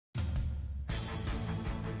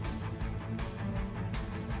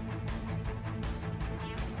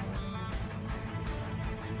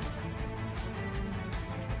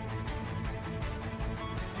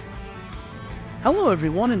Hello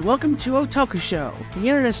everyone and welcome to O-Tōkushō, the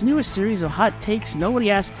internet's newest series of hot takes nobody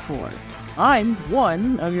asked for. I'm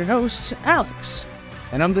one of your hosts, Alex.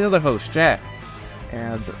 And I'm the other host, Jack.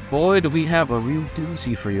 And boy, do we have a real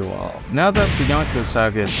doozy for you all. Now that the Yonko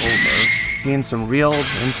saga is over, gain some real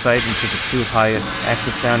insight into the two highest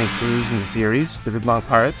active bounty crews in the series, the Big Mom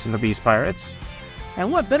Pirates and the Beast Pirates.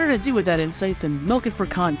 And what better to do with that insight than milk it for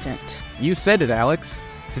content? You said it, Alex.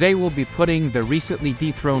 Today we'll be putting the recently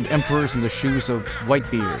dethroned Emperors in the shoes of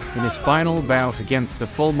Whitebeard in his final bout against the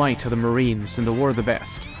full might of the Marines in the War of the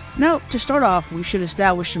Best. Now, to start off, we should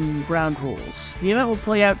establish some ground rules. The event will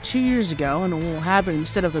play out 2 years ago, and it will happen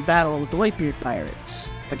instead of the battle with the Whitebeard pirates.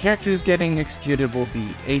 The characters getting executed will be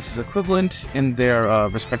Ace's equivalent in their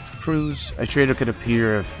respective crews. A traitor could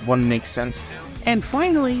appear if one makes sense to. And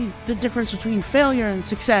finally, the difference between failure and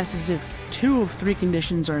success is if 2 of 3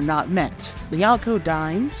 conditions are not met. The Yonko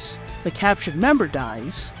dies, the captured member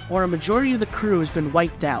dies, or a majority of the crew has been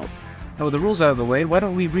wiped out. Now with the rules out of the way, why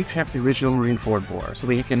don't we recap the original Marineford War so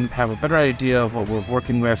we can have a better idea of what we're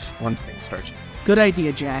working with once things start. Good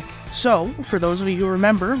idea, Jack. So, for those of you who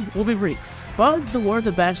remember, we'll be brief. But the War of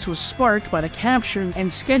the Best was sparked by the capture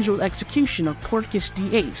and scheduled execution of Portcullis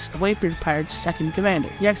D. Ace, the Whitebeard Pirates' second commander.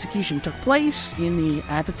 The execution took place in the,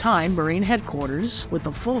 at the time, Marine headquarters, with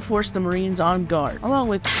the full force of the Marines on guard, along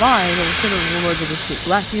with 5 of the civil lords of the sea.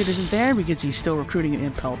 Blackbeard isn't there because he's still recruiting an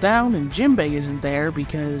Impel down, and Jinbei isn't there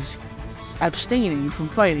because he's abstaining from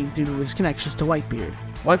fighting due to his connections to Whitebeard.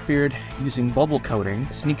 Whitebeard, using bubble coating,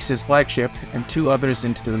 sneaks his flagship and 2 others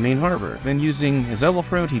into the main harbor. Then using his Evil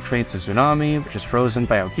Fruit, he creates a tsunami, which is frozen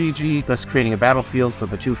by Aokiji, thus creating a battlefield for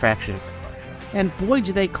the 2 factions. And boy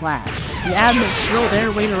do they clash. The admirals throw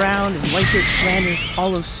their weight around and Whitebeard's commanders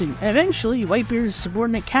follow suit. And eventually, Whitebeard's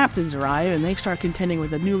subordinate captains arrive and they start contending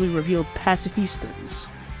with the newly revealed pacifistas.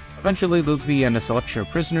 Eventually, Luffy and a selection of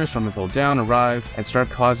prisoners from Impel Down arrive and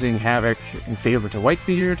start causing havoc in favor to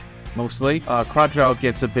Whitebeard. Mostly. Crocodile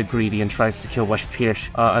gets a bit greedy and tries to kill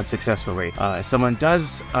Whitebeard unsuccessfully. Someone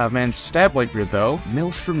does manage to stab Whitebeard though.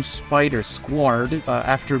 Maelstrom Spider squared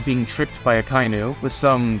after being tricked by a Kainu with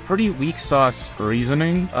some pretty weak sauce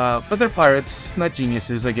reasoning. But they're pirates, not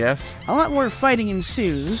geniuses, I guess. A lot more fighting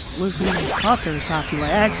ensues. Luffy uses Kakurasaki by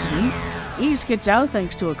accident. Ace gets out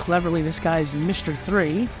thanks to a cleverly disguised Mr.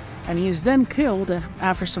 3, and he is then killed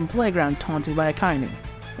after some playground taunting by a Kainu.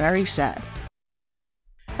 Very sad.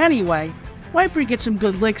 Anyway, Whitebeard gets some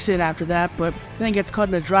good licks in after that, but then gets caught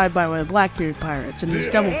in a drive-by by the Blackbeard pirates, and his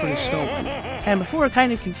Devil Fruit is stolen. And before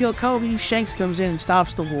Kainu can kill Kobe, Shanks comes in and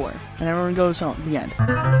stops the war, and everyone goes home. The end.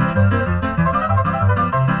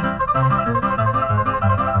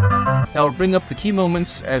 Now we'll bring up the key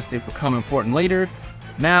moments as they become important later.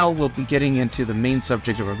 Now we'll be getting into the main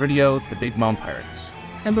subject of our video, the Big Mom Pirates.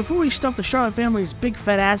 And before we stuff the Charlotte family's big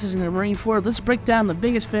fat asses into Marineford, let's break down the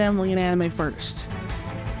biggest family in anime first.